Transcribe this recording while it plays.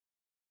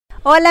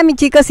Hola mis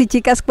chicos y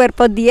chicas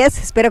cuerpo 10,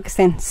 espero que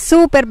estén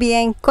súper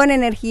bien, con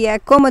energía,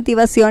 con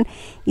motivación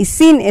y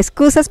sin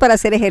excusas para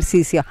hacer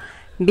ejercicio.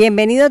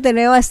 Bienvenidos de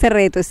nuevo a este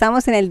reto,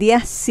 estamos en el día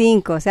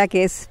 5, o sea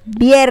que es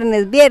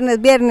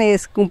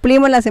viernes,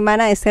 cumplimos la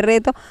semana de este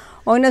reto.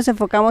 Hoy nos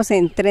enfocamos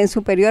en tren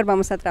superior,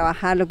 vamos a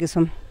trabajar lo que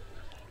son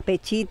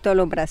pechito,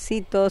 los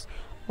bracitos,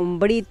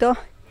 hombrito.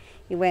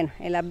 Y bueno,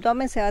 el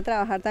abdomen se va a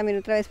trabajar también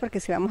otra vez porque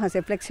si vamos a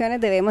hacer flexiones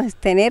debemos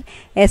tener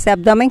ese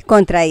abdomen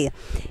contraído.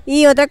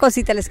 Y otra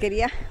cosita, les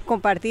quería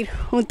compartir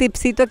un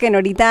tipcito que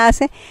Norita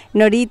hace.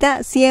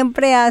 Norita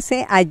siempre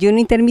hace ayuno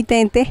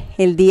intermitente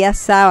el día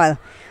sábado.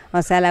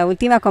 O sea, la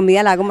última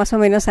comida la hago más o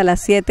menos a las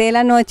 7 de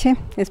la noche.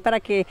 Es para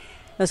que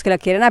los que lo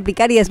quieran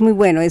aplicar y es muy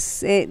bueno,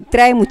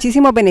 trae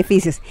muchísimos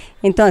beneficios.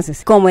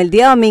 Entonces, como el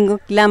día domingo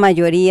la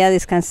mayoría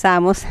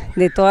descansamos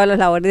de todas las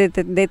labores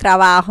de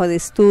trabajo, de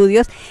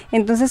estudios,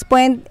 entonces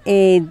pueden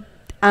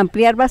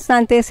ampliar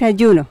bastante ese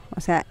ayuno. O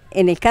sea,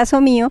 en el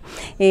caso mío,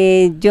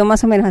 yo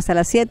más o menos hasta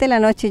las 7 de la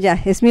noche ya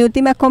es mi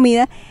última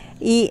comida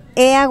y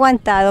he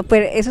aguantado,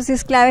 pero eso sí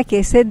es clave que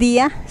ese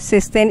día se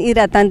estén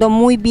hidratando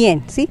muy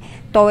bien, ¿sí?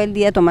 Todo el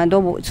día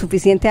tomando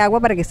suficiente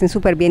agua para que estén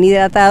súper bien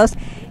hidratados,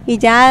 y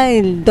ya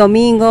el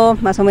domingo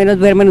más o menos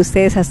duermen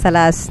ustedes hasta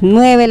las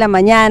 9 de la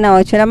mañana,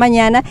 8 de la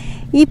mañana,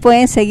 y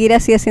pueden seguir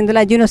así haciendo el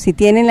ayuno. Si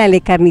tienen la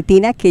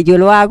L-carnitina, que yo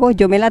lo hago,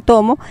 yo me la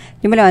tomo,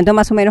 yo me levanto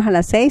más o menos a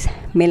las 6,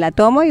 me la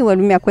tomo y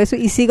vuelvo y me acuesto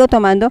y sigo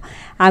tomando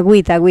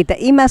agüita,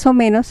 y más o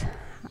menos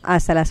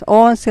hasta las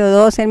 11 o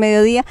 12 del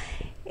mediodía.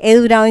 He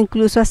durado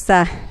incluso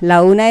hasta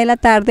la 1 de la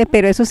tarde,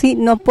 pero eso sí,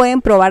 no pueden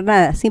probar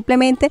nada,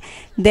 simplemente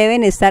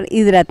deben estar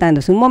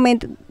hidratándose. Un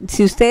momento,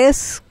 si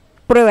ustedes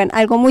prueban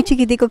algo muy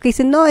chiquitico que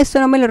dicen, no,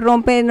 esto no me lo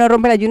rompe, no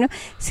rompe el ayuno,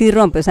 sí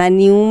rompe, o sea,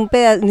 ni un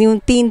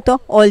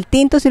tinto, o el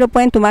tinto sí lo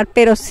pueden tomar,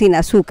 pero sin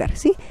azúcar,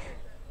 ¿sí?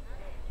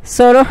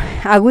 Solo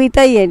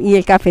agüita y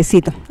el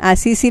cafecito,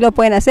 así sí lo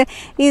pueden hacer,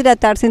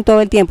 hidratarse en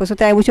todo el tiempo, eso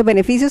trae muchos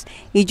beneficios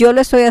y yo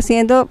lo estoy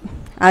haciendo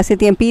hace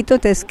tiempito,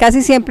 entonces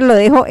casi siempre lo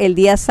dejo el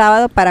día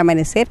sábado para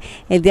amanecer,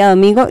 el día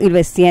domingo y lo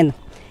extiendo.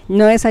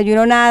 No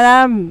desayuno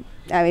nada,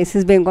 a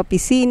veces vengo a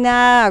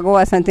piscina, hago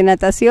bastante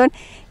natación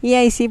y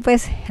ahí sí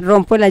pues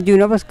rompo el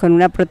ayuno pues con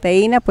una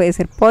proteína, puede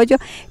ser pollo,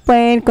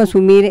 pueden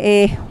consumir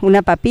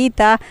una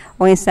papita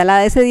o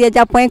ensalada. Ese día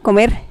ya pueden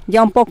comer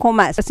ya un poco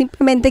más,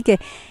 simplemente que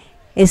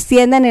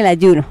extiendan el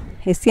ayuno,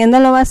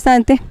 extiéndanlo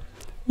bastante.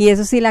 Y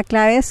eso sí, la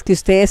clave es que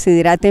ustedes se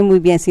hidraten muy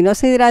bien. Si no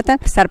se hidratan,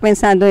 estar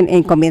pensando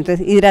en comer,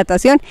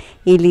 hidratación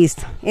y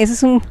listo. Ese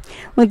es un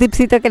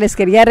tipcito que les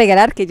quería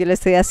regalar, que yo lo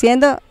estoy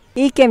haciendo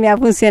y que me ha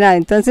funcionado.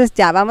 Entonces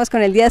ya vamos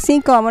con el día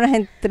 5, vámonos a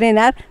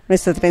entrenar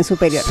nuestro tren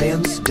superior.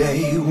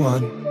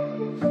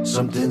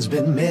 Something's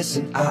been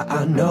missing,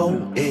 I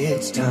know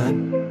it's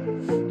time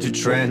to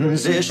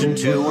transition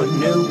to a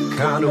new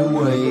kind of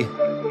way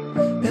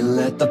and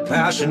let the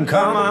passion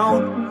come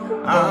out.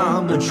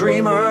 I'm a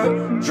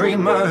dreamer.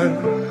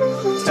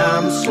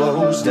 Time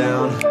slows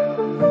down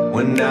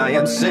when I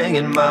am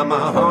singing my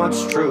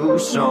heart's true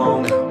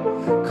song.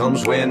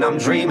 Comes when I'm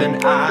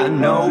dreaming, I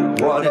know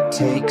what it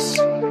takes.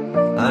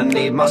 I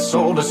need my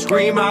soul to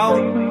scream out.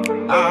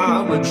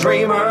 I'm a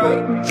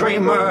dreamer.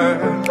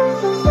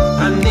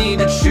 I need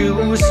to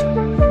choose,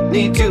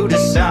 need to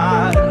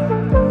decide.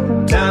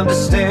 Time to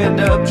stand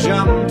up,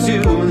 jump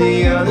to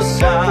the other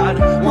side.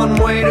 One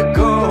way to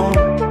go,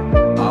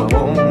 I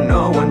won't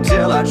know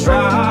until I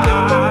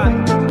try.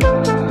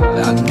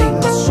 I need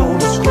my soul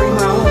to scream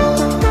out.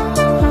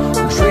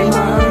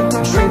 Dreamer.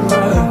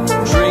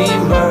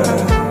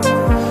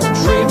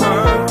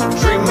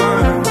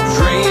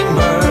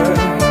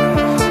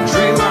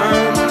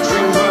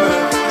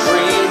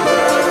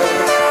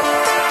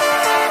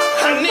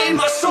 I need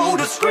my soul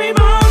to scream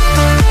out.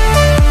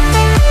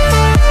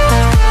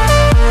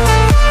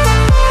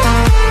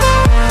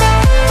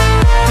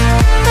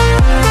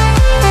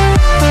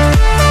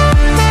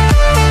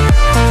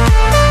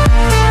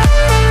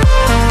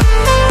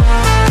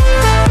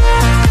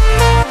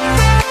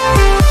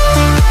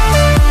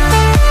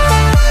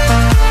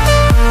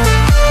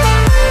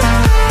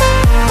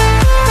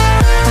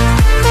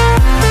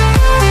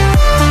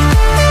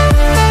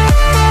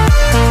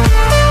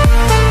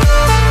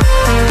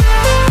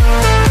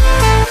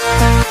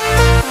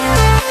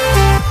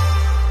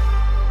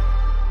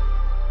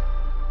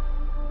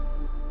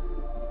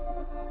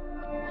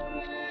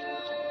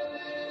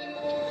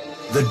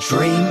 The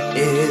dream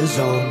is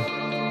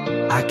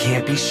on, I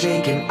can't be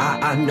shaken,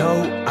 I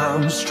know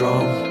I'm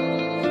strong.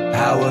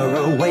 Power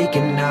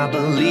awakened, I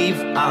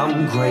believe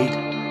I'm great.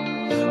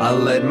 I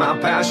let my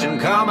passion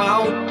come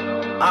out.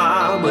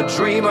 I'm a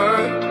dreamer.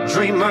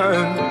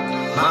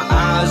 My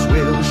eyes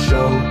will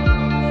show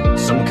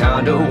some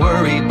kind of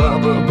worry, but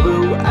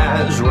blue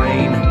as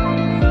rain.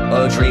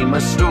 A dream,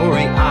 a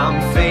story, I'm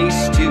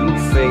face to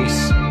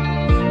face.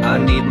 I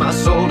need my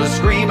soul to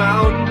scream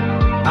out.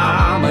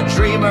 I'm a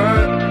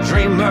dreamer.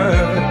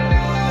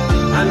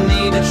 I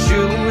need to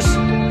choose,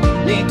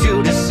 need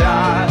to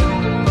decide.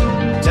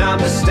 Time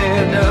to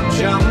stand up,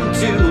 jump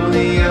to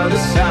the other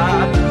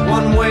side.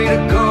 One way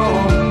to go,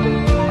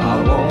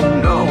 I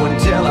won't know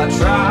until I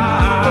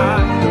try.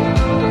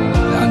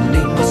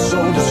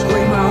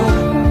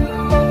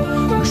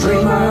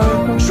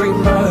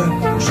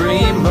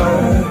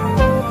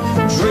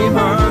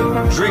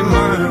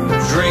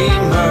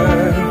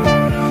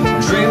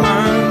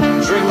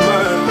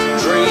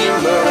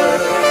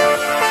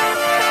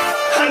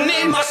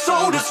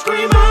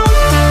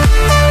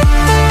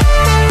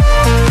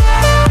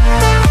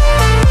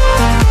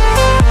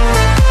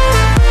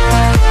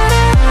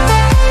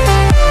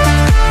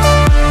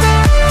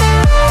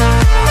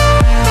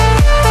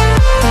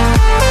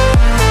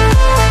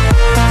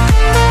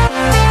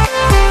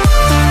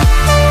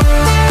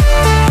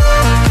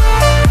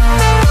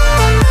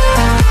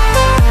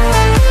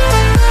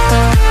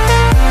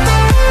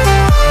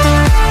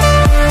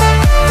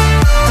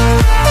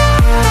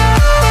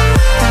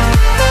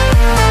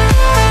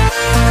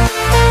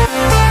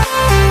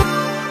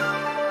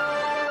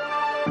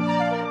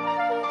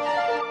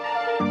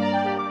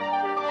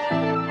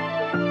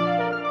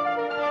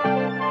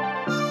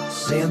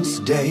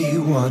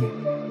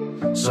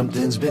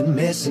 Something's been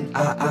missing,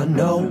 I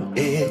know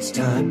it's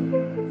time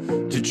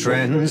to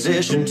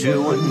transition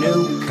to a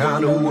new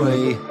kind of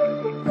way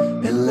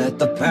and let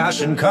the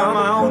passion come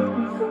out.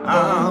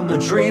 I'm a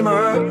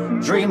dreamer,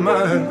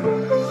 dreamer.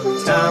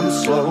 Time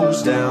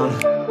slows down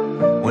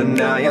when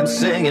I am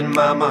singing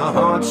my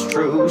heart's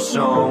true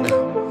song.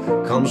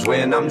 Comes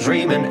when I'm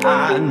dreaming,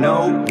 I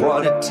know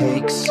what it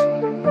takes.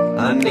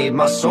 I need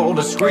my soul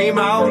to scream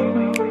out.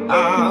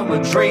 I'm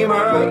a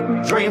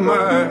dreamer,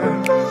 dreamer.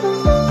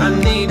 I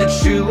need to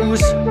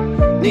choose,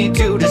 need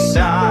to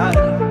decide.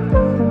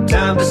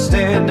 Time to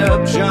stand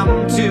up,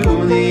 jump to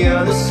the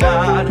other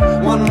side.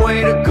 One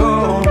way to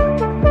go,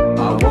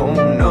 I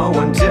won't know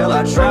until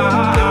I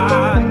try.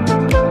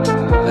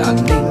 I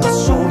need my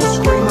soul to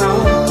scream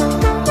out.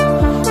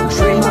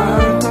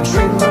 Dreamer,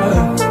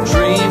 dreamer,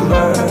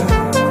 dreamer.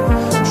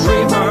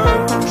 Dreamer,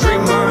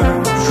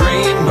 dreamer,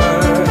 dreamer.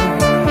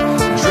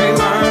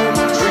 Dreamer,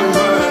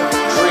 dreamer,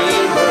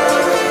 dreamer.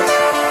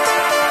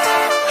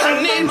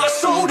 I need my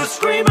soul to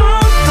scream out.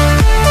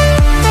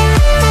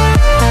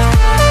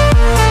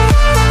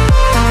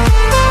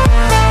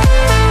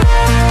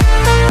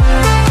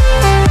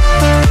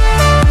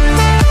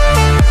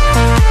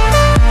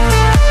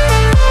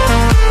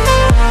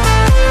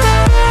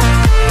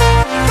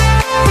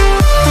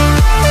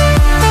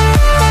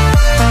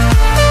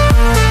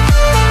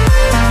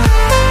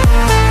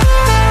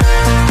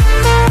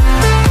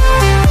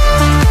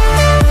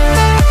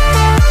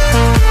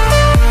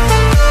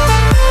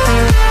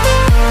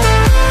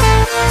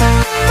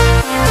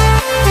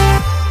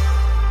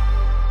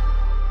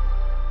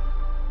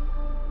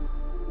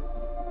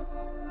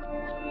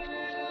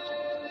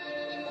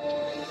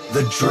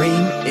 The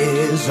dream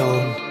is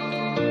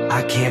on,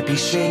 I can't be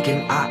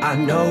shaken, I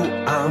know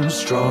I'm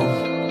strong.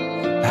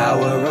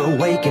 Power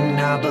awakened,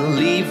 I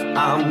believe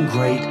I'm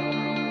great.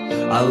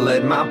 I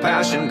let my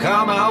passion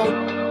come out.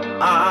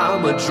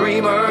 I'm a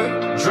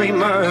dreamer,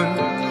 dreamer.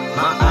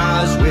 My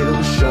eyes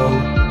will show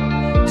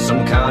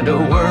some kind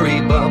of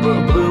worry,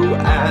 bubble blue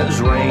as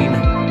rain.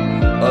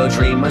 A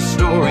dream, a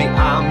story,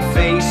 I'm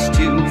face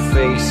to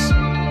face.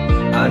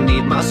 I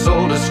need my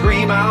soul to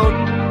scream out.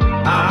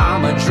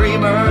 I'm a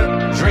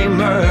dreamer,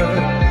 dreamer.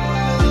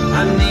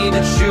 I need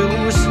to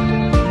choose,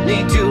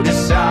 need to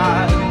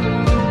decide.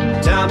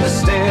 Time to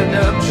stand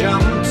up,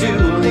 jump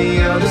to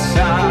the other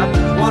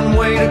side. One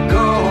way to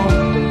go,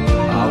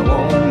 I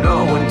won't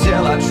know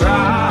until I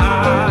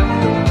try.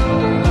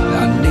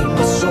 I need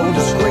my soul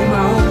to scream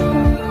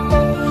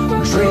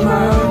out.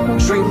 Dreamer,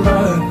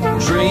 dreamer,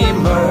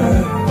 dreamer.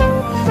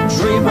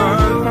 Dreamer,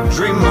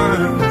 dreamer,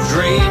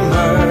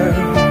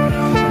 dreamer.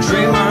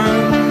 Dreamer,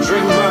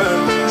 dreamer,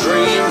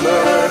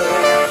 dreamer.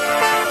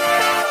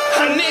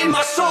 I need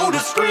my soul to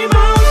scream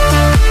out.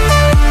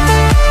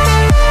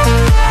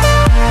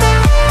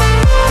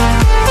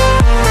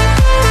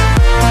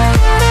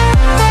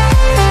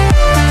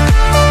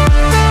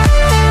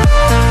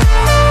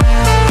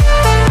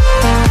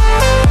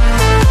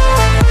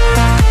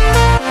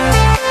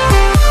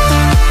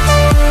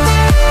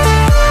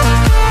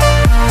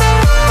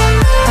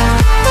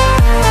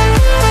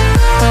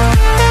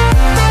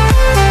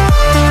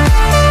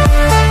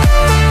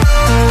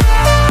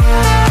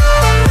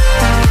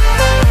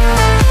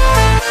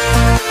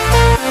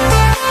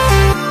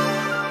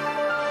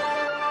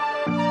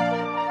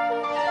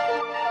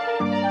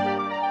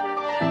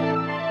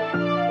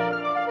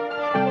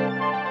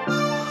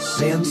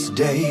 Since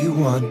day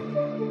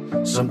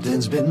one,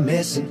 something's been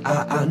missing,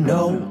 I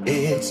know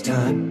it's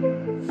time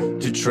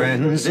to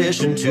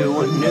transition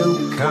to a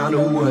new kind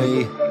of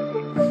way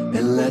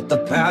and let the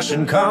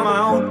passion come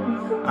out.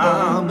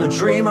 I'm a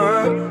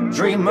dreamer,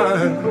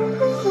 dreamer.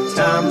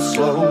 Time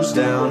slows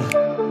down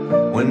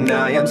when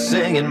I am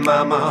singing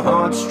my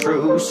heart's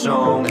true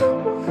song.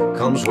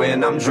 Comes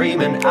when I'm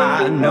dreaming,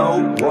 I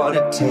know what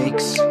it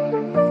takes.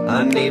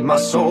 I need my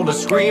soul to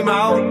scream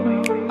out.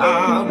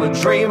 I'm a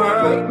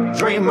dreamer,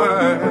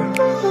 dreamer.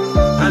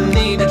 I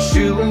need to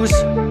choose,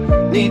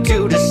 need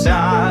to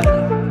decide.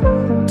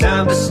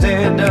 Time to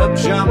stand up,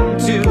 jump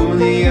to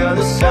the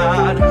other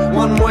side.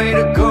 One way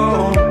to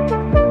go,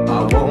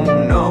 I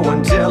won't know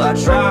until I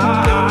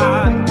try.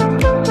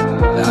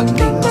 I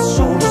need my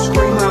soul to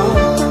scream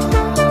out.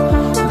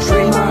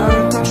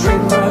 Dreamer,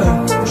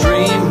 dreamer,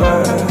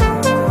 dreamer.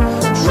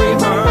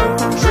 Dreamer,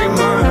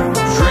 dreamer,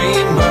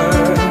 dreamer.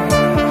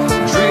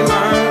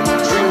 Dreamer,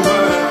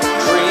 dreamer,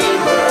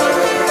 dreamer.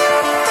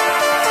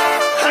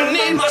 I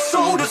need my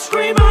soul to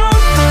scream out.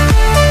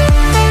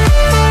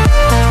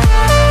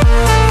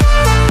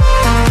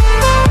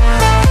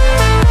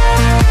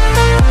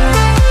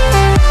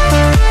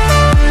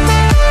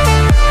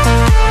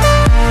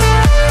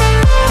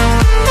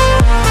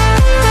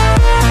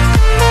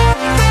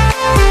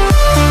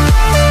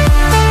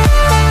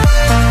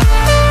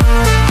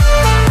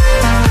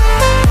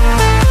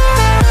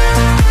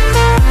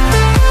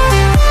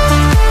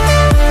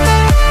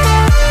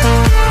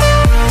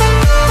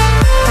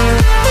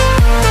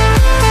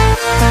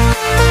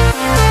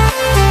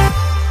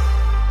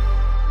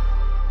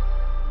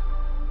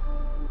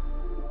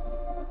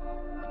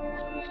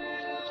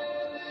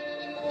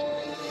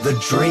 The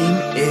dream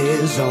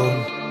is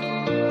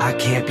on, I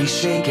can't be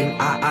shaken,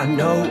 I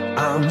know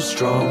I'm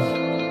strong.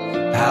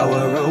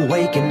 Power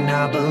awaken,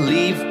 I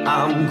believe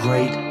I'm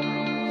great.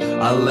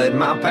 I let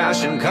my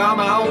passion come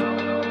out,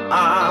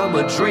 I'm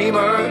a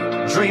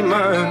dreamer,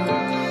 dreamer.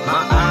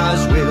 My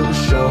eyes will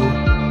show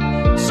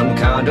some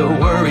kind of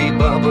worry,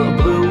 bubble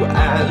blue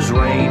as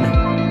rain.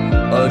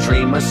 A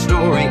dream, a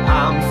story,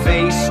 I'm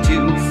face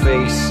to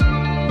face.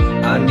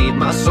 I need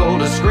my soul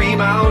to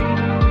scream out,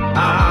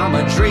 I'm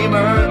a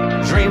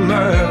dreamer,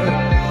 dreamer.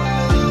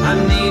 I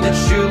need to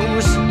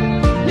choose,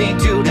 need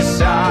to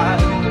decide.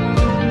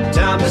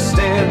 Time to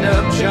stand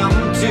up, jump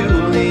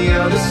to the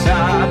other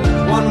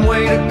side. One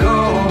way to go,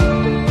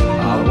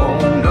 I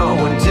won't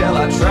know until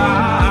I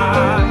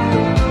try.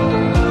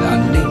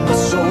 I need my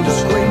soul to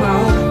scream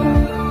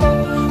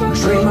out,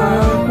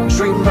 dreamer,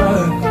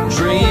 dreamer,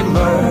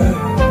 dreamer.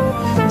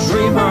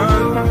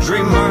 Dreamer,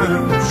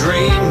 dreamer,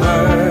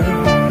 dreamer.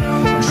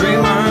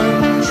 Dreamer,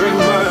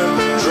 dreamer,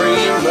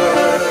 dreamer.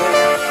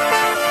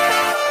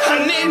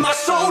 I need my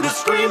soul to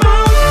scream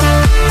out.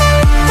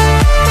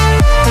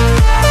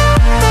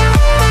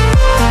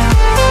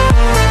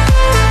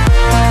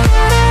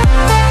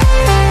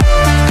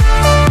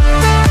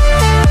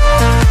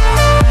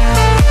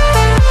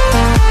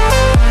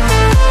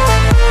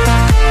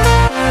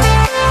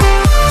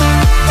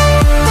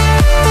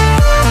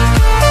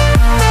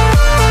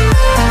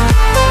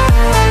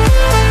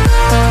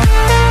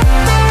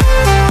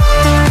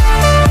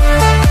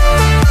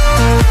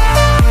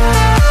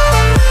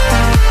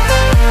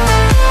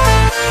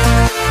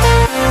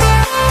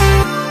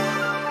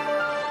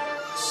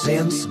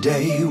 Since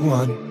day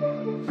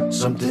one,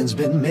 something's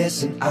been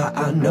missing,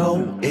 I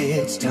know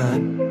it's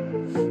time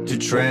to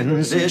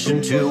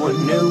transition to a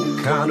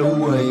new kind of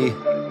way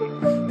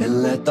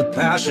and let the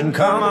passion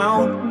come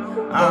out.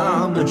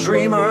 I'm a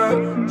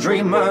dreamer,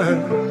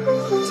 dreamer.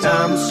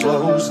 Time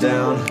slows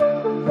down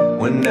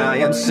when I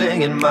am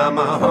singing my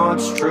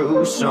heart's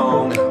true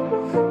song.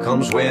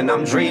 Comes when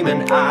I'm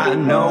dreaming, I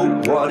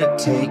know what it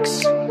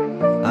takes.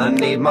 I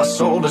need my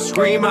soul to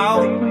scream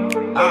out,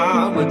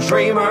 I'm a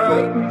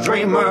dreamer,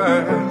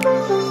 dreamer.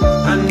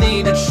 I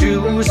need to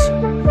choose,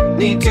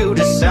 need to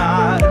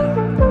decide.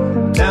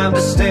 Time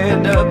to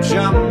stand up,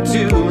 jump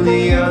to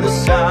the other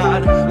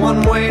side.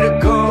 One way to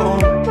go,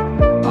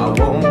 I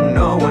won't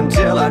know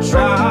until I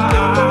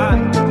try.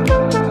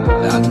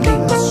 I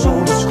need my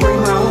soul to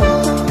scream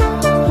out,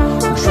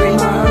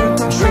 dreamer,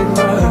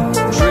 dreamer,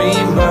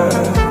 dreamer.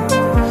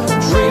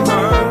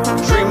 Dreamer,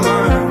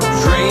 dreamer,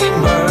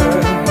 dreamer.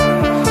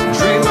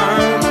 Dreamer,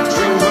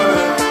 dreamer,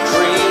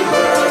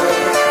 dreamer.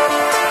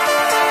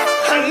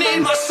 I need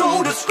my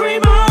soul to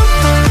scream out.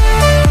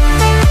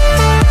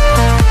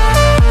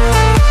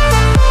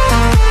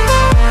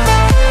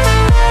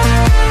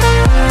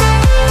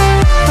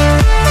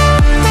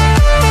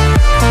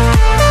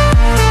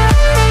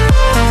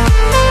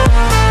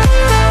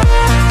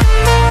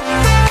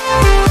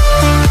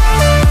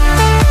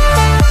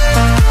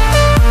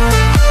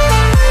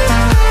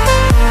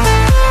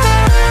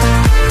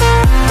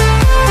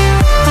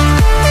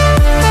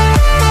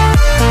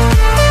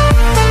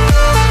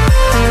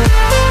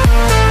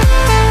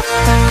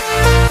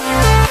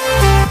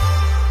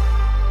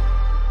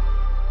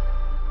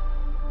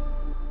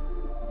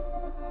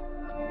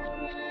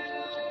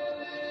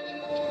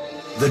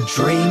 The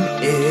dream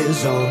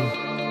is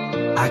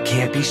on, I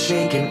can't be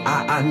shaken,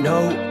 I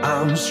know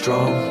I'm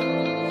strong.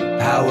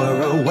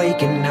 Power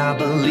awaken, I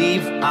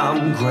believe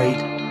I'm great.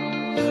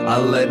 I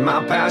let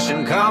my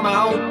passion come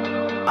out,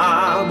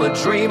 I'm a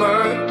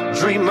dreamer,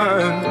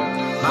 dreamer.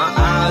 My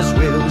eyes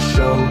will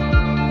show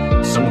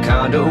some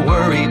kind of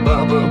worry,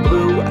 bubble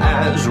blue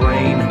as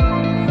rain.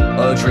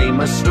 A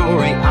dream, a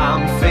story,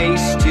 I'm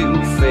face to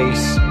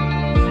face.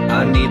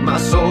 I need my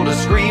soul to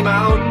scream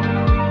out,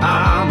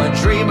 I'm a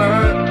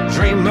dreamer,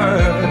 dreamer.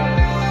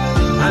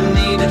 I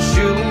need to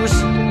choose,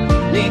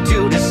 need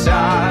to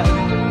decide.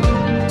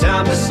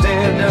 Time to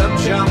stand up,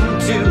 jump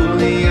to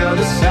the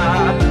other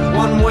side.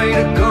 One way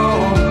to go,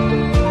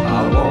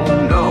 I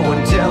won't know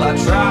until I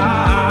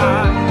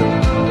try.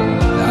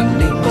 I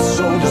need my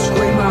soul to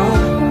scream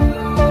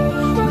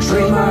out,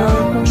 dreamer,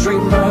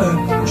 dreamer,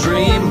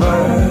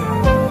 dreamer.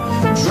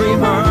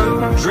 Dreamer,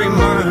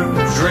 dreamer,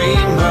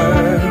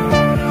 dreamer.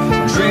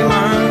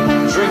 Dreamer,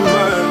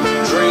 dreamer,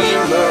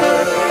 dreamer.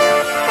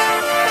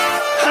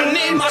 I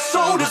need my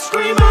soul to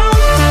scream out.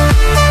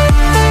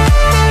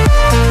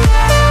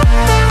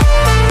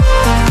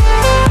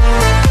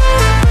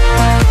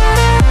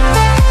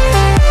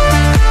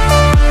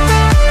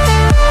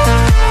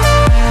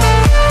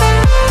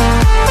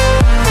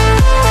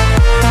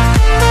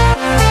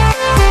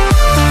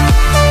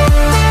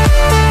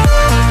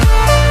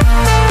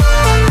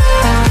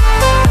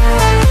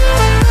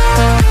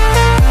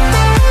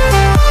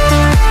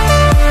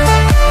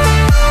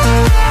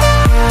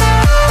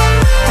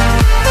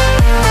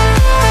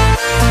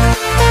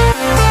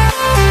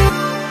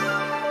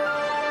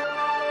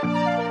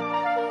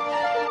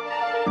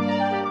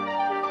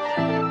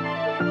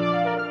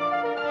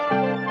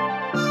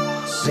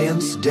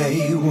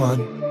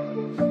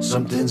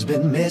 Something's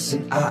been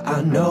missing,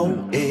 I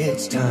know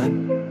it's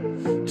time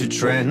to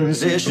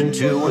transition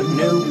to a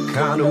new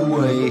kind of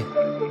way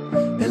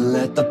and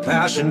let the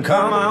passion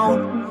come out.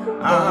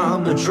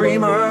 I'm a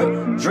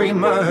dreamer,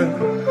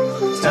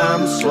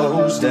 time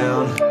slows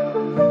down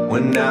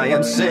when I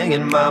am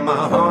singing my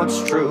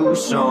heart's true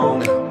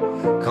song.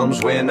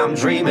 Comes when I'm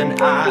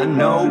dreaming, I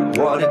know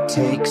what it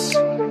takes.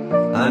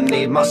 I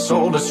need my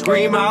soul to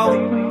scream out.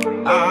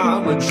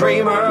 I'm a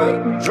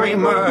dreamer.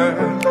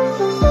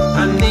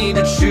 I need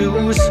to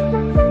choose,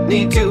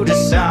 need to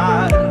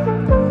decide.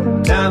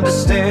 Time to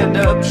stand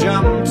up,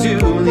 jump to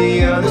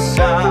the other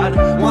side.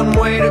 One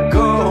way to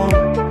go,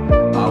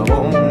 I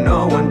won't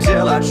know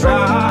until I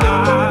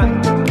try.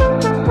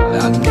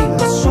 I need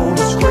my soul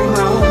to scream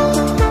out.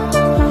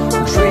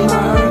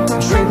 Dreamer,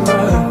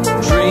 dreamer,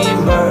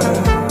 dreamer.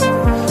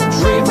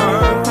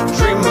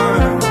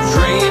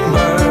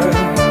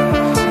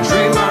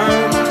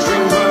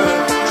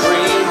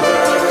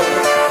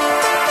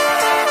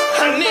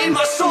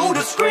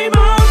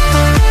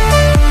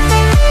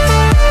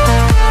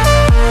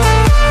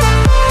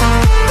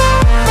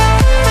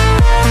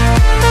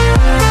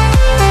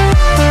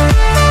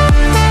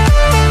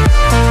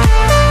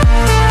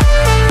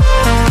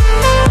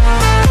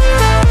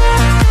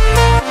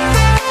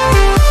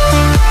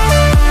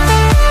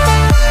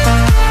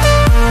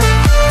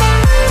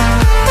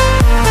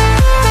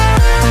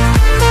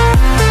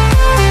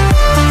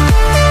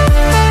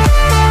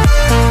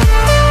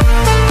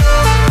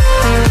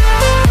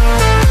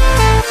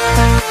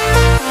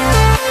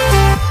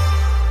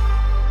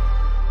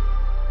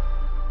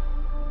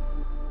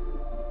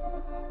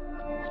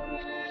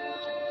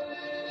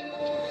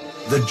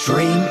 The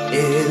dream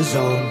is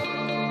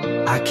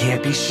on, I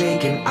can't be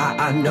shaken,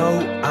 I know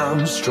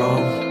I'm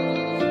strong.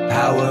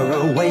 Power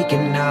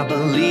awakened, I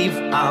believe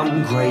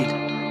I'm great.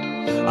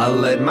 I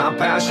let my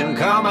passion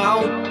come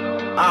out.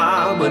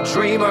 I'm a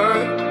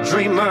dreamer.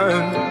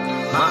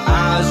 My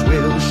eyes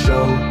will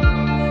show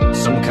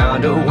some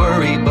kind of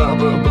worry,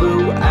 bubble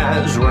blue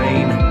as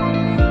rain.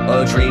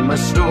 A dream, a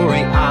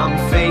story, I'm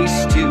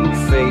face to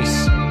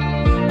face.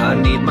 I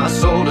need my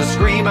soul to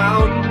scream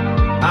out.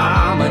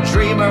 I'm a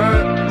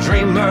dreamer.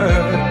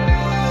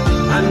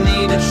 I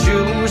need to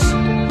choose,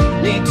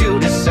 need to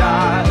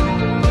decide.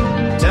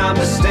 Time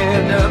to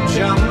stand up,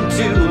 jump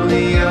to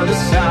the other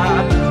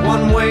side.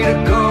 One way to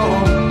go,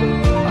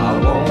 I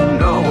won't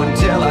know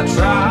until I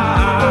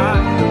try.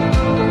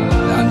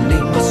 I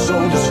need my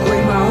soul to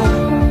scream out.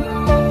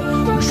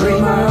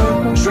 Dreamer,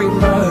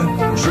 dreamer,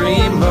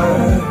 dreamer.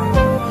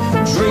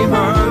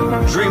 Dreamer,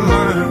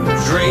 dreamer,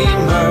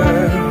 dreamer.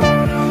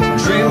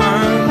 Dreamer,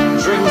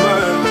 dreamer,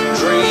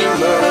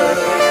 dreamer.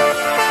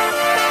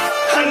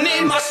 I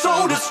need my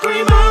soul to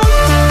scream out.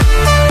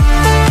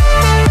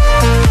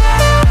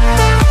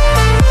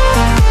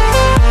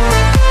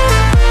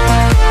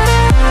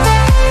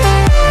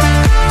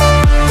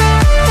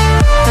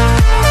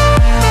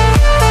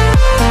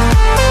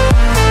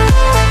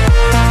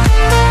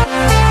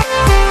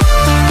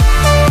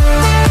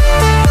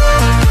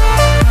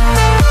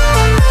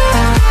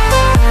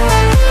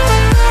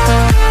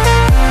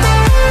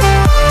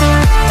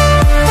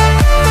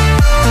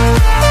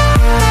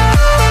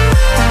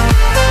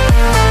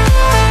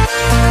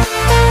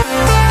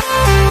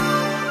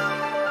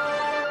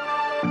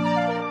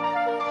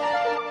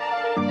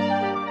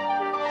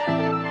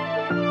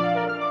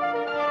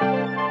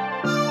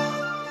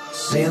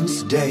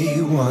 Since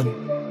day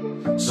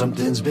one,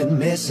 something's been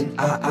missing,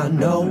 I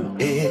know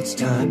it's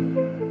time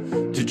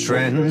to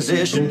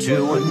transition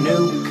to a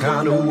new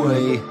kind of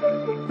way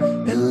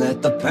and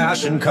let the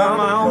passion come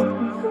out.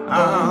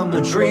 I'm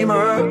a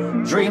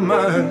dreamer.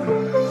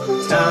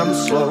 Time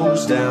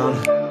slows down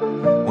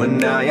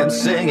when I am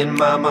singing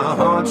my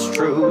heart's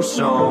true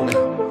song.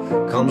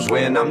 Comes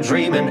when I'm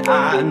dreaming,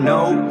 I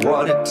know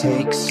what it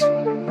takes.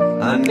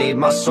 I need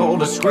my soul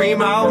to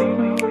scream out.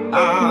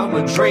 I'm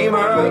a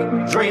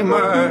dreamer.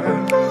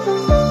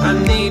 I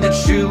need to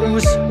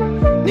choose,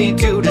 need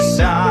to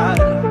decide.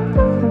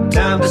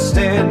 Time to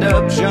stand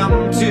up,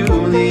 jump to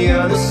the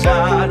other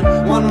side.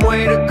 One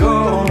way to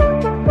go,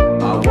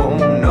 I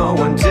won't know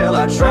until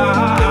I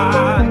try.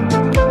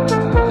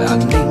 I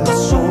need my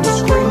soul to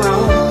scream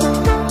out.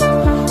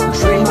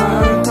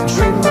 Dreamer,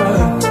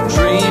 dreamer,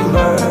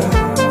 dreamer.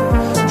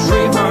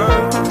 Dreamer,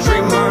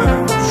 dreamer,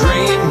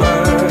 dreamer.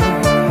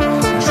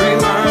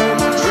 Dreamer,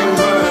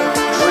 dreamer,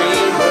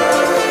 dreamer.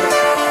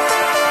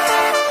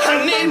 I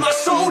need my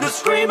soul to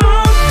scream out.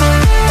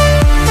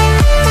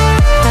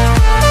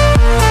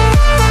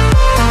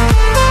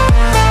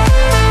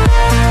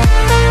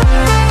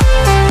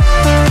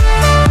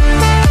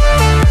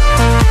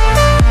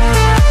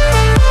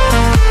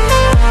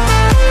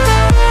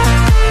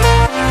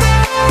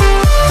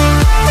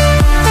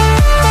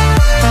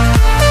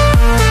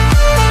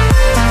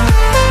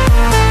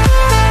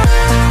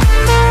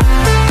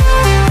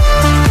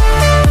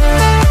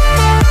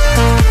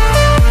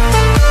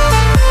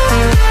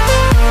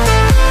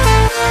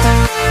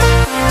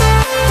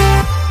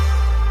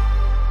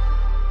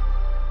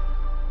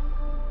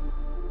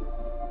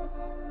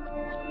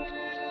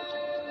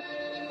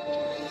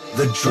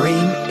 The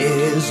dream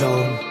is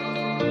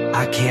on,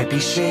 I can't be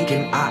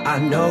shaken, I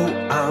know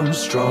I'm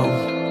strong.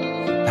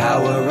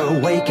 Power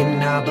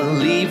awaken, I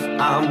believe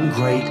I'm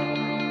great.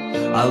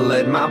 I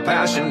let my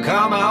passion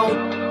come out,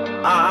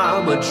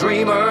 I'm a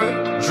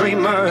dreamer,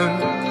 dreamer.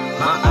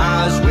 My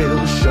eyes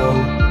will show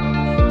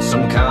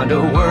some kind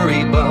of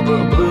worry,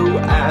 bubble blue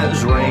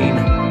as rain.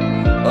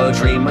 A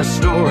dream, a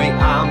story,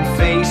 I'm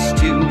face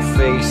to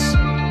face.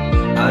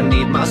 I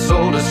need my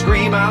soul to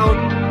scream out,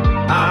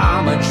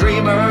 I'm a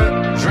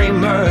dreamer,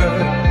 dreamer.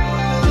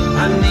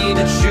 I need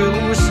to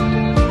choose,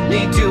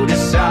 need to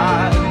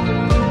decide.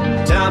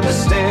 Time to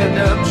stand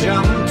up,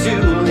 jump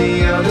to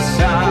the other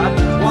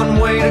side. One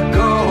way to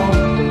go,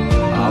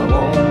 I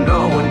won't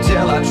know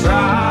until I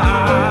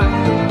try.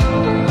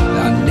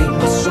 I need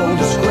my soul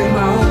to scream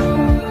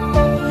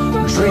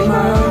out,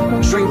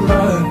 dreamer,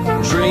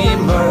 dreamer,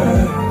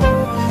 dreamer.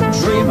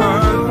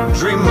 Dreamer,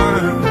 dreamer,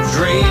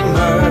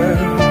 dreamer.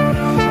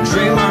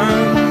 Dreamer,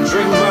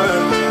 dreamer,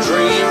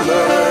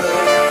 dreamer.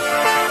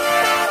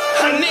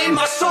 I need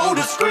my soul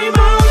to scream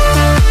out.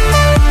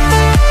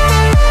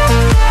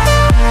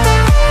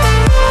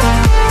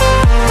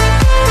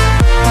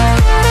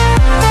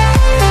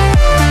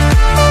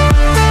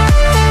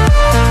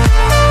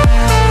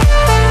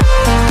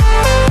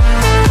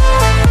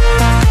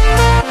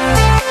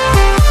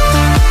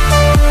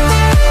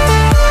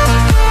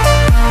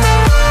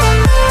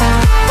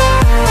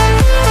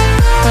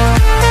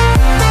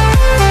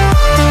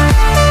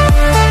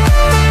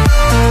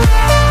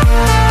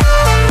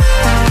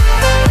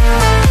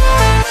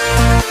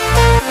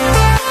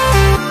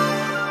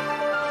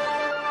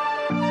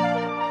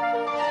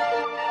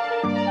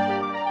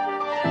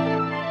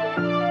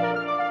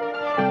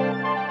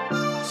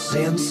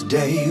 Since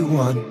day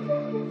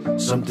one,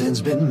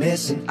 something's been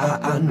missing,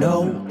 I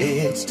know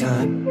it's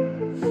time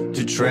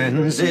to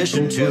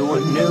transition to a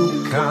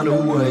new kind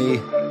of way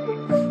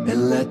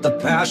and let the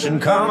passion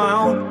come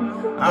out.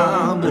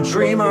 I'm a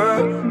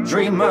dreamer,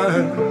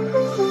 dreamer.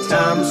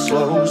 Time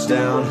slows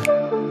down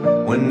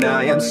when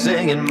I am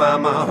singing my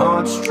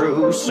heart's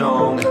true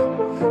song.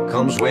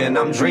 Comes when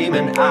I'm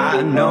dreaming,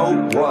 I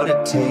know what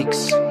it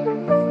takes.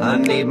 I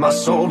need my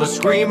soul to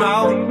scream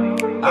out,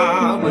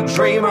 I'm a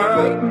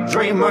dreamer,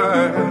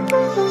 dreamer.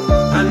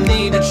 I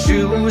need to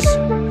choose,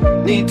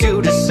 need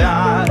to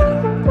decide.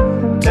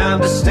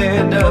 Time to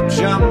stand up,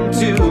 jump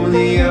to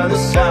the other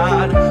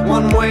side.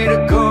 One way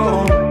to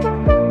go,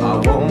 I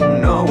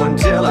won't know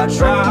until I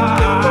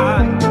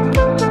try.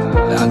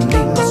 I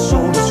need my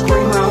soul to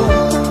scream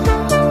out,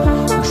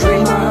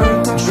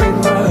 dreamer,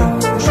 dreamer,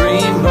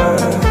 dreamer.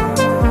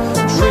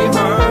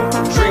 Dreamer,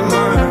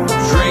 dreamer,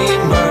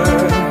 dreamer.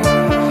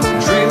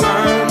 Dreamer,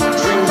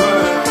 dreamer,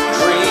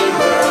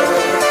 dreamer.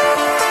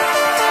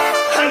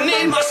 I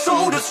need my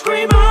soul to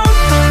scream out.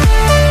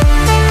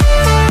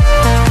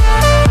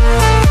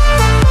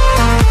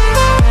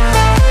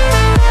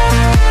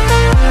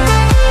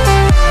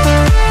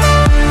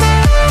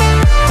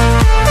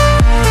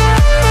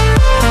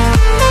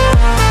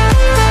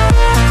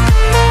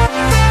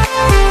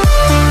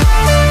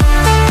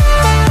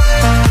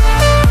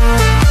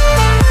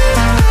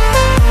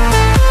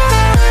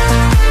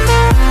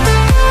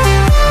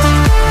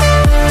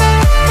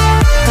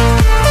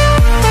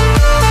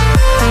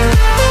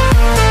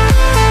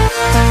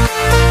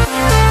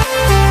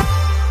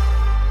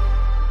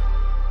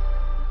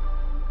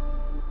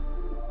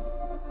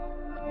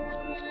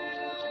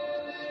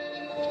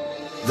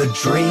 The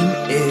dream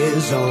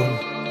is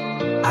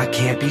on, I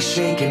can't be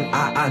shaken,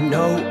 I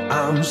know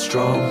I'm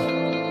strong.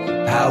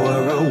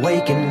 Power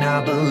awaken,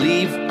 I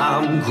believe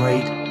I'm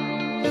great.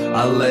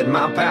 I let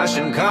my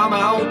passion come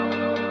out,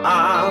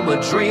 I'm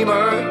a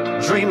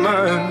dreamer,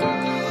 dreamer.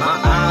 My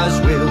eyes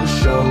will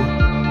show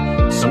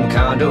some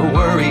kind of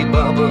worry,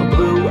 bubble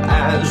blue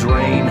as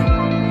rain.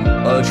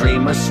 A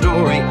dream, a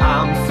story,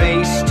 I'm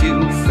face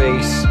to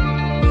face.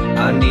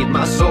 I need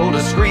my soul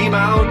to scream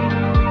out,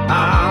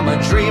 I'm a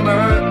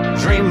dreamer,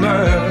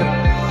 dreamer.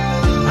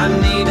 I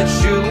need to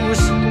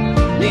choose,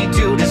 need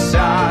to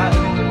decide.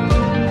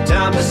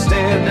 Time to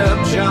stand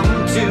up, jump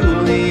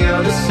to the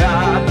other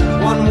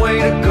side. One way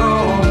to go,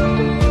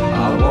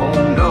 I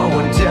won't know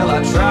until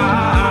I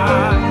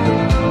try.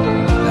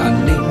 I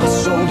need my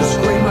soul to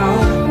scream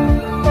out,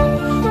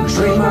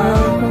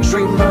 dreamer,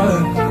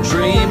 dreamer,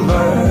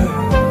 dreamer.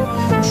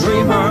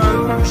 Dreamer,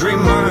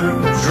 dreamer,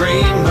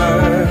 dreamer.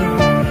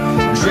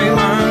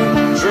 Dreamer,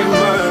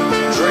 dreamer,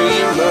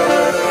 dreamer.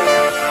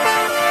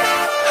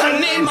 I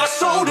need my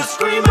soul to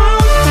scream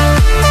out.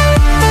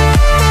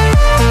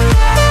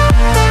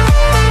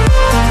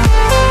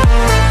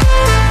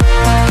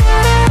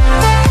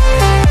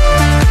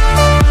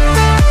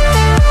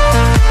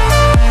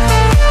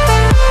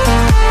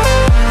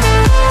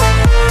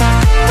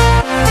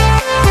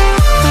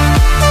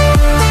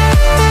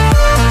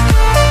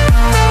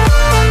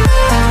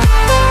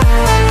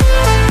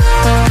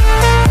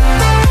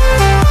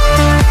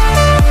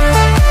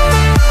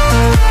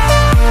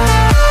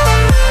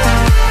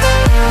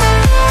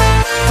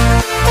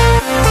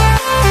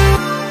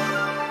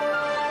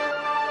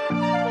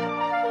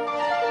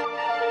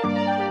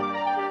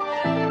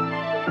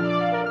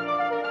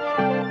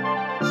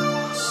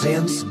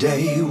 Since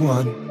day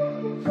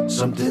one,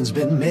 something's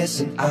been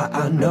missing.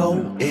 I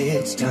know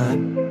it's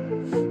time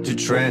to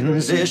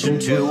transition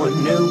to a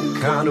new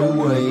kind of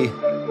way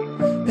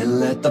and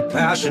let the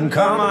passion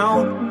come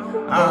out.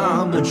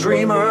 I'm a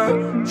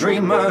dreamer,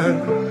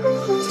 dreamer.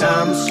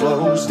 Time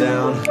slows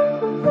down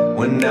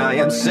when I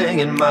am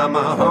singing my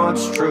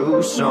heart's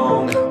true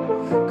song.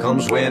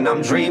 Comes when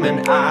I'm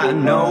dreaming, I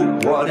know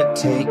what it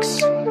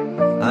takes.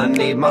 I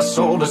need my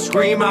soul to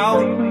scream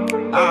out.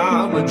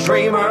 I'm a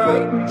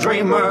dreamer,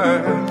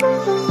 dreamer.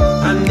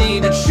 I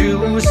need to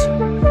choose,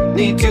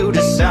 need to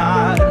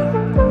decide.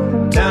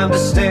 Time to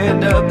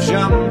stand up,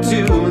 jump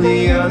to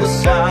the other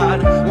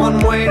side. One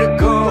way to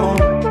go,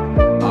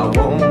 I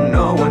won't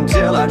know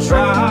until I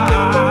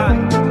try.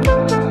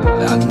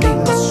 I need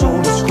my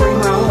soul to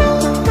scream out.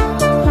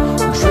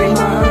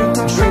 Dreamer,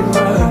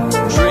 dreamer,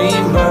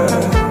 dreamer.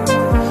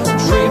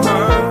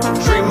 Dreamer,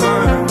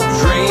 dreamer,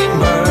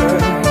 dreamer.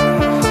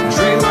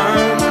 Dreamer,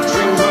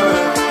 dreamer,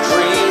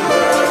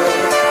 dreamer.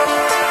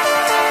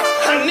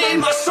 I need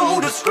my soul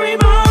to scream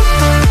out.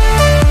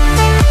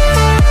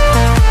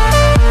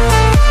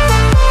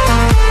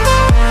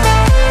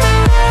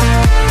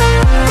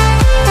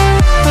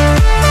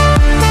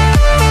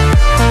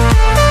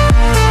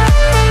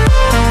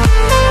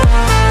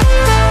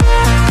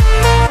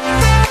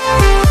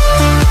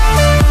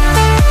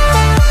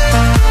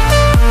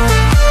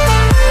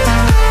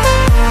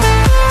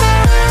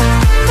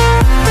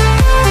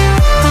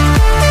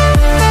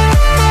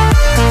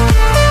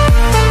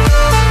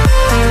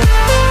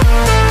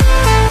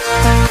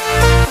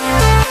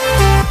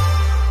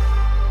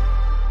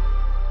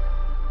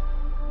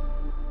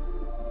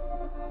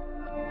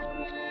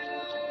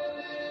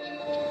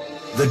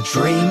 The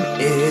dream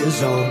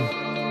is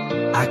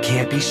on, I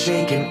can't be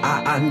shaken,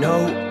 I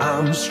know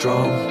I'm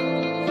strong.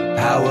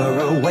 Power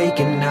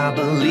awaken, I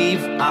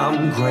believe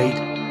I'm great.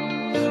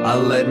 I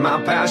let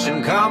my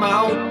passion come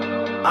out.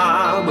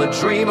 I'm a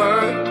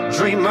dreamer,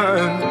 dreamer.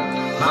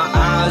 My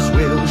eyes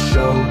will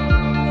show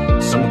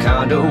some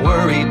kind of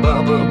worry,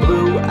 bubble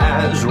blue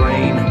as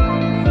rain.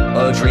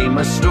 A dream,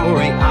 a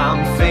story,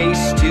 I'm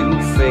face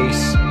to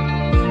face.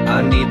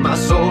 I need my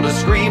soul to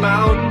scream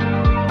out.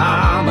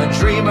 I'm a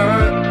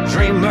dreamer,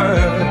 dreamer.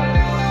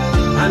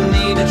 I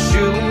need to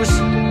choose,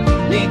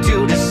 need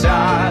to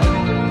decide.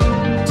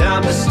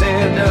 Time to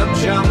stand up,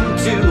 jump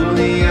to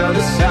the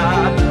other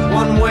side.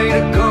 One way to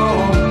go,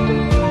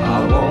 I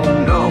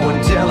won't know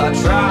until I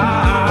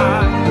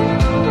try.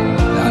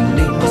 I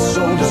need my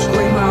soul to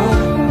scream out.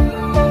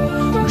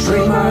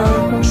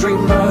 Dreamer,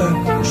 dreamer,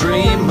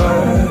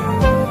 dreamer.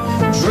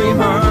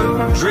 Dreamer,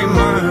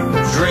 dreamer,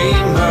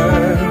 dreamer.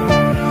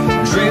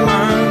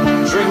 Dreamer,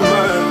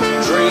 dreamer,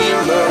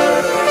 dreamer.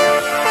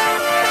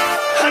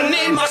 I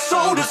need my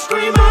soul to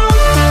scream out.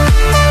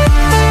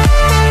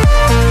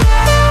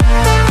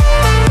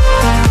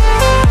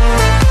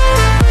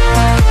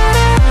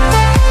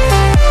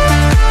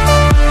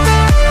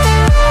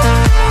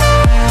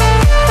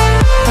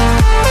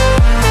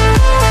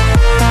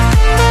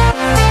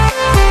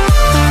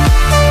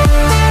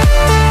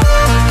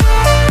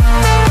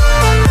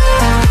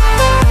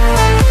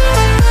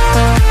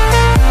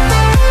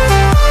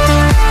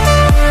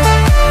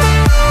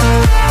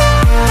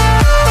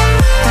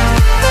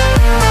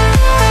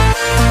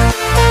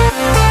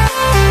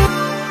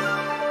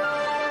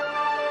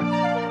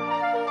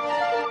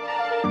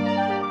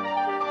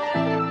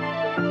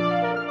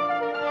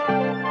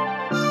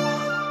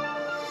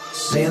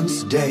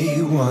 Since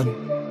day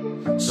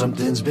one,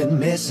 something's been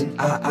missing.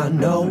 I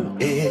know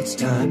it's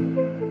time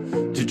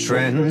to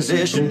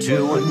transition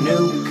to a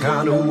new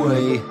kind of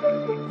way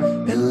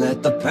and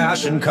let the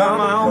passion come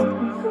out.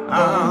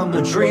 I'm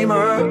a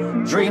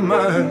dreamer,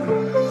 dreamer.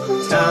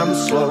 Time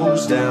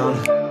slows down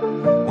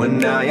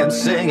when I am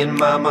singing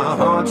my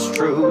heart's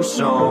true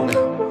song.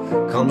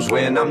 Comes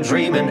when I'm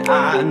dreaming,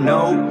 I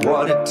know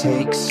what it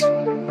takes.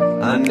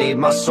 I need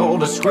my soul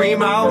to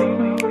scream out.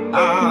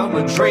 I'm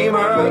a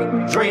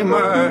dreamer,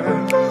 dreamer.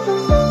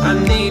 I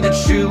need to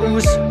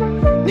choose,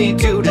 need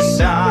to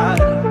decide.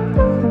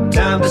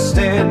 Time to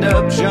stand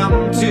up,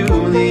 jump to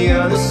the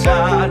other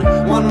side.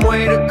 One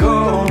way to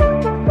go,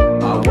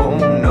 I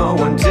won't know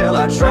until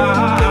I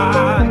try.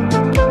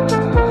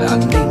 I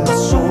need my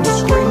soul to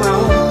scream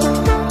out.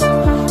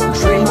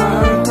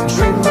 Dreamer,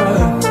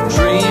 dreamer,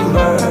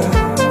 dreamer.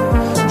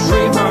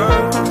 Dreamer,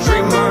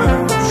 dreamer,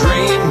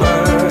 dreamer.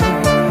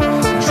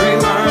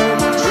 Dreamer,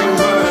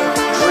 dreamer,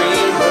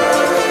 dreamer.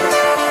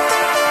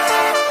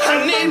 I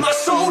need my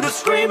soul to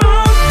scream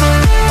out.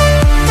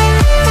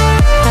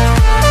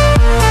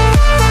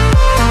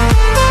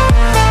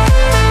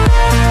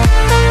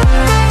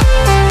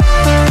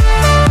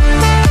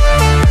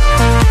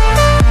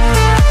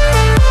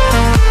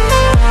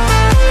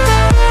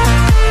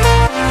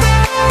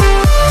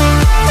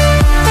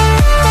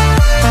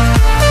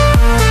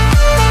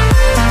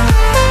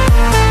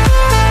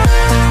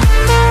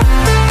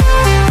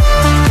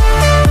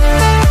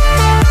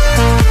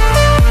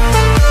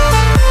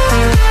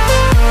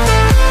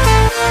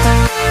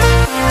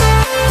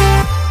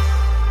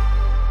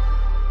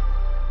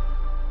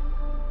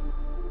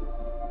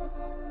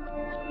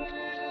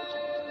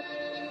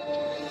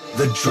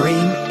 The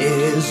dream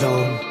is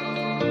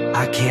on,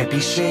 I can't be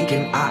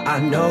shaken, I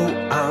know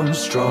I'm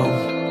strong.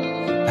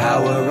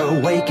 Power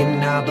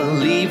awakened, I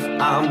believe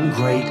I'm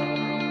great.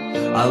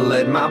 I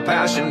let my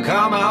passion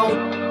come out,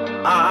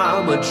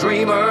 I'm a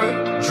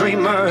dreamer,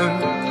 dreamer.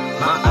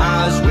 My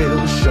eyes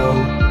will show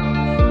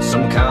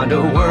some kind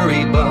of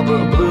worry,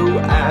 bubble blue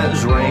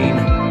as rain.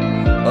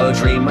 A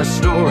dream, a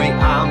story,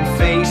 I'm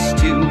face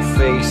to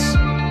face.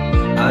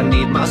 I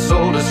need my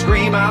soul to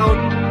scream out,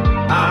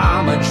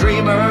 I'm a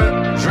dreamer,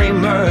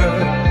 dreamer.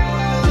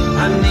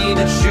 I need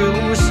to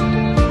choose,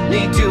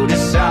 need to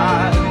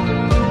decide.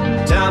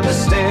 Time to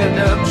stand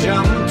up,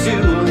 jump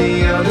to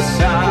the other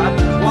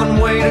side. One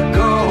way to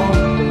go,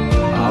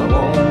 I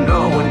won't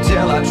know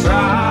until I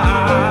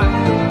try.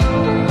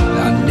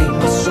 I need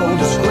my soul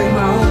to scream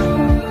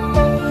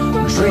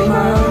out,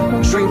 dreamer,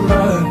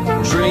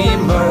 dreamer,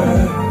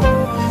 dreamer.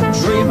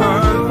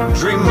 Dreamer,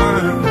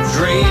 dreamer,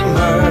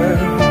 dreamer.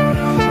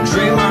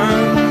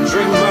 Dreamer,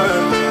 dreamer,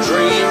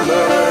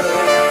 dreamer.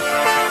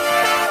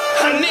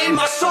 I need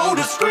my soul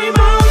to scream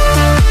out.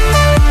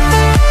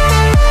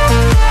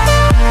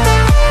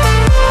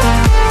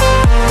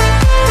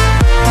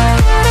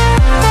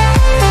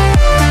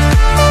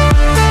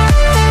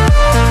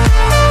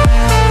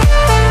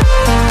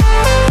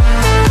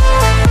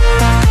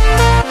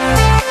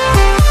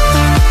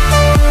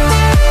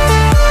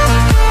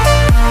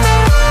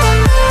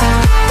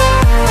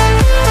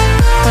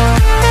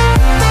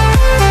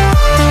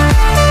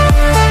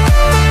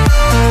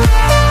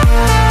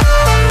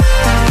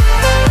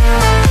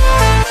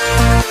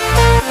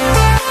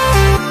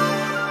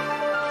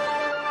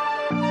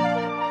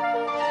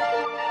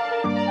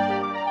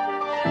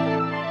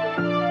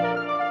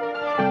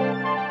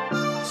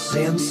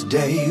 Since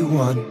day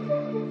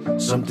one,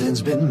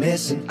 something's been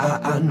missing,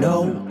 I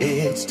know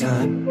it's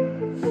time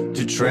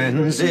to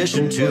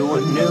transition to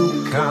a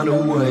new kind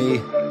of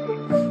way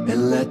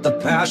and let the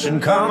passion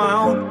come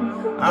out.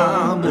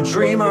 I'm a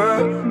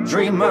dreamer,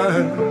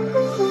 dreamer.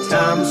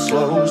 Time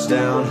slows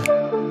down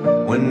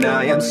when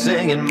I am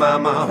singing my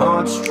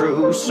heart's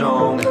true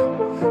song.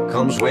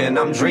 Comes when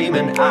I'm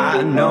dreaming,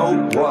 I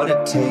know what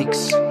it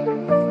takes.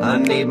 I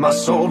need my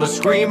soul to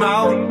scream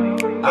out,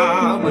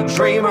 I'm a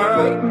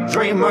dreamer,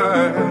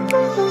 dreamer.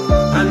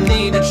 I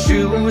need to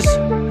choose,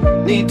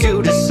 need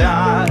to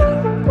decide.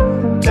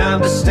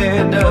 Time to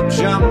stand up,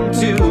 jump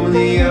to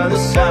the other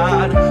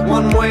side.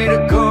 One way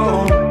to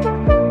go,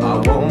 I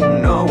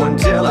won't know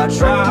until I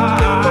try.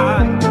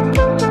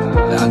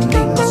 I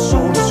need my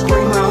soul to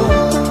scream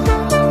out,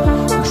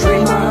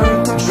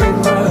 dreamer,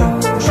 dreamer,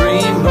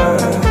 dreamer.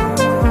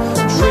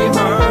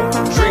 Dreamer,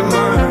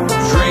 dreamer,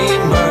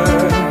 dreamer.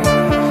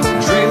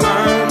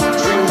 Dreamer,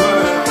 dreamer,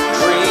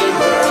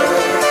 dreamer.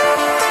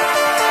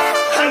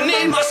 I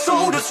need my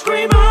soul to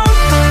scream out.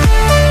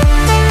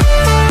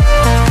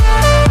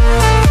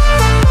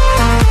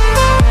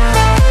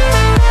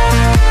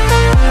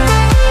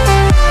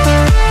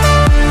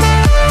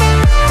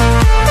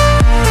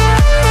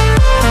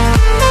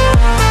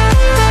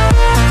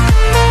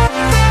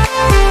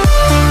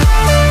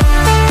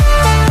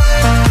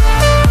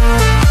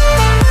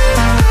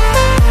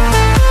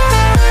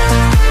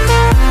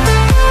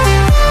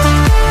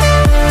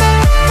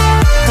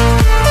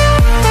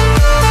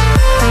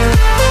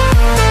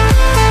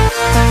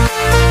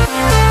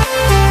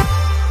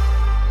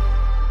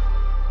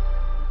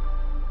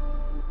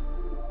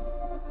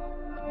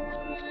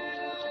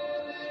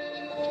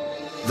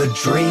 The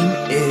dream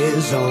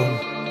is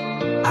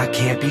on, I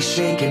can't be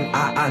shaken,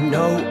 I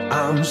know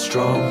I'm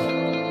strong.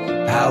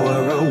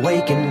 Power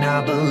awakened,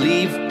 I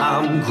believe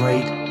I'm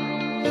great.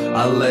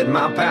 I let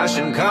my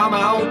passion come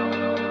out,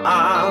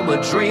 I'm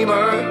a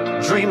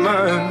dreamer,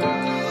 dreamer.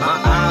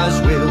 My eyes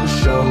will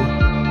show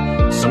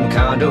some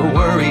kind of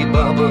worry,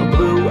 bubble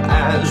blue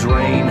as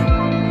rain.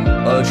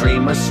 A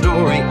dream, a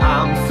story,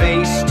 I'm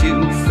face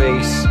to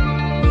face.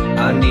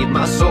 I need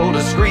my soul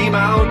to scream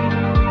out,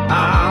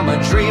 I'm a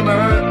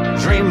dreamer,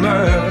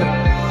 dreamer.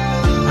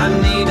 I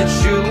need to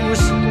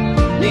choose,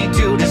 need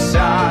to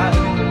decide.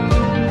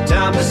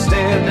 Time to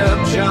stand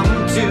up, jump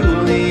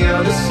to the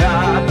other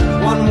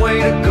side. One way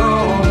to go,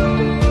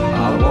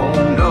 I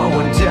won't know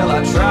until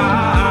I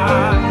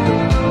try.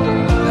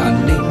 I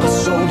need my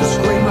soul to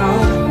scream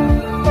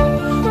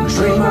out,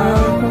 dreamer,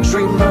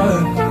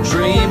 dreamer,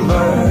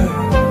 dreamer.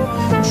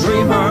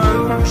 Dreamer,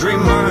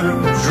 dreamer,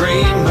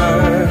 dreamer.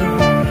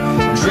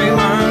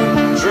 Dreamer,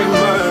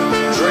 dreamer,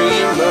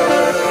 dreamer.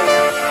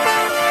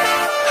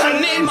 I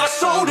need my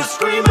soul to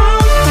scream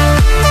out.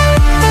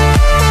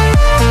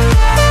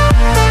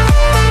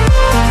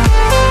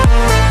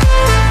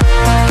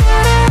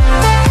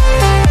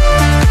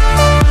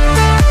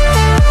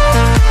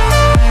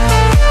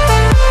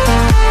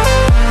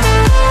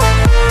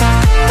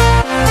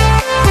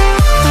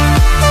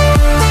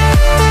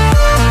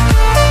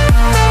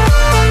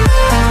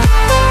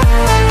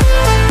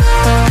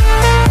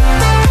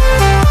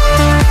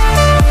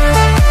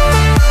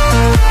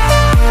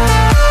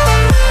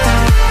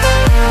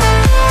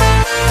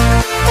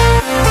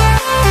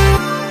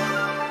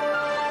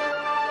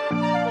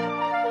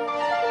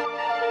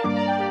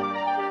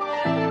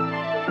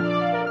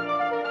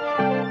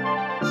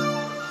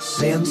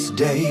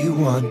 day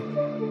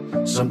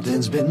one.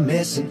 Something's been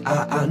missing,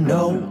 I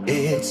know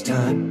it's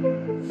time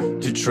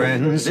to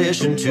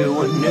transition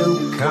to a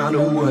new kind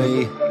of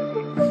way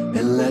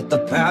and let the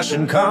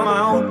passion come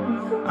out.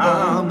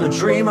 I'm a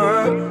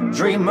dreamer,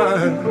 dreamer.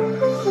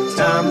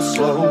 Time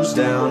slows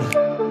down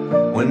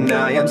when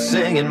I am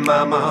singing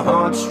my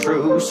heart's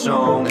true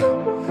song.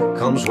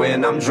 Comes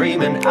when I'm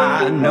dreaming,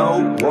 I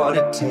know what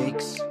it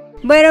takes.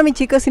 Bueno, mis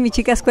chicos y mis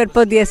chicas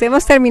cuerpos 10,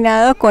 hemos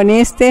terminado con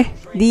este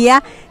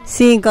día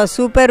 5,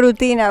 super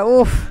rutina.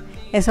 Uf,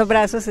 esos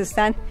brazos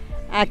están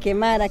a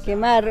quemar,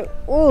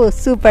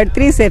 super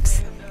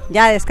tríceps.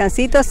 Ya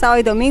descansito, sábado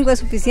y domingo es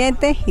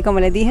suficiente. Y como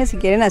les dije, si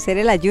quieren hacer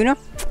el ayuno,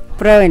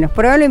 pruébenlo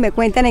y me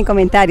cuentan en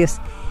comentarios.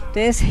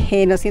 Entonces,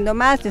 no siendo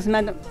más, les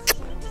mando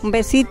un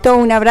besito,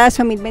 un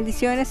abrazo, mil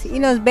bendiciones y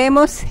nos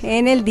vemos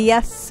en el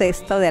día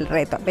 6 del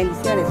reto.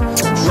 Bendiciones.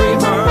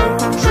 Dreamer,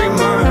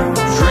 dreamer.